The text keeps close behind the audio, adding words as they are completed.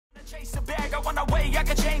way I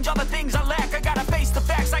could change all the things I lack. I gotta face the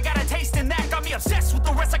facts, I got a taste in that. Got me obsessed with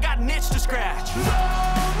the rest, I got an itch to scratch.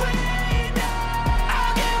 Rolling now,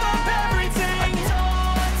 I'll give up everything.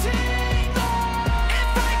 Daunting thought,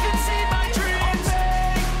 if I could see my dreams, I'll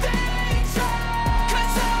make things right.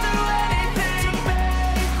 'Cause I'll do anything to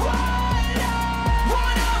make what I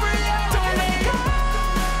want a reality. Don't let go,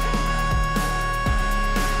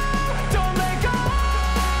 don't let go.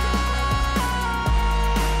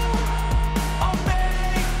 I'll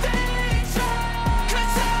make things right.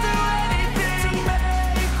 'Cause I'll do anything to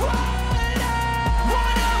make what I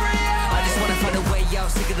want a reality. I just wanna find a way out,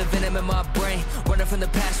 sick of the venom in my brain. Running from the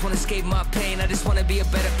past, wanna escape my pain. I just wanna be a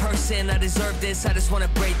better person, I deserve this. I just wanna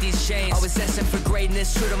break these chains. Always asking for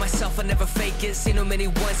greatness, true to myself, I never fake it. Seen too many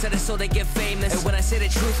once that I so they get famous. And when I say the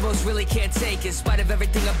truth, most really can't take it. In spite of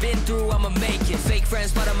everything I've been through, I'ma make it. Fake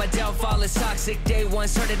friends, but on my downfall is toxic. Day one,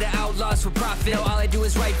 started the outlaws for profit. Now all I do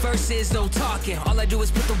is write verses, no talking. All I do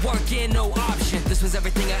is put the work in, no option. This was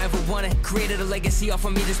everything I ever wanted. Created a legacy off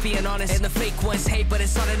of me just being honest. And the fake ones hate, but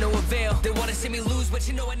it's all to no avail. They wanna see me lose, but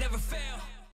you know I never fail.